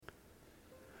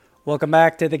Welcome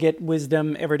back to the Get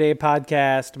Wisdom Everyday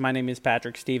podcast. My name is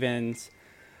Patrick Stevens,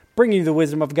 bringing you the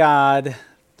wisdom of God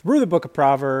through the book of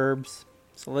Proverbs.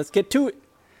 So let's get to it.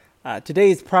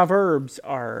 Today's Proverbs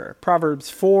are Proverbs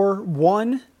 4,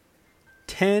 1,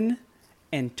 10,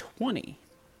 and 20.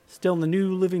 Still in the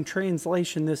New Living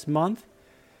Translation this month.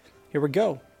 Here we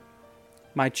go.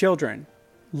 My children,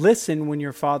 listen when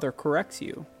your father corrects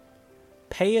you.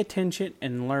 Pay attention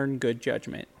and learn good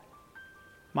judgment.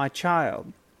 My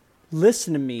child,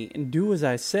 listen to me and do as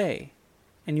I say,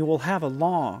 and you will have a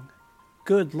long,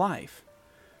 good life.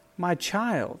 My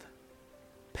child,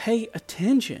 pay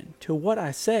attention to what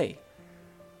I say.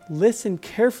 Listen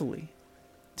carefully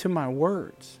to my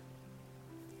words.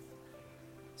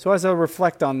 So as I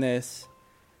reflect on this,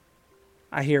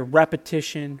 I hear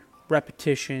repetition,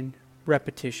 repetition,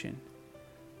 repetition.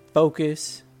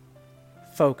 Focus,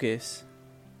 focus,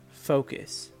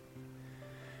 focus.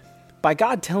 By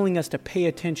God telling us to pay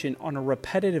attention on a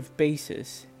repetitive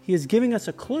basis, He is giving us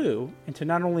a clue into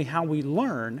not only how we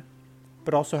learn,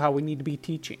 but also how we need to be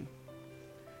teaching.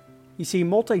 You see,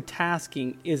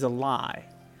 multitasking is a lie.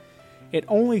 It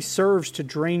only serves to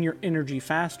drain your energy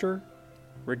faster,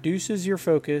 reduces your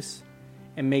focus,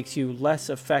 and makes you less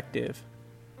effective,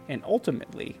 and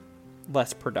ultimately,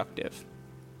 less productive.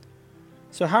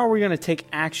 So how are we going to take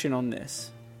action on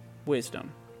this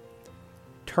wisdom?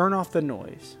 Turn off the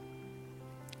noise.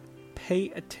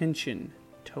 Pay attention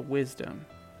to wisdom.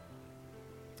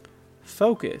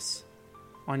 Focus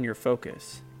on your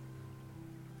focus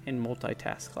and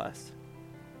multitask less.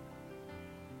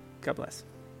 God bless.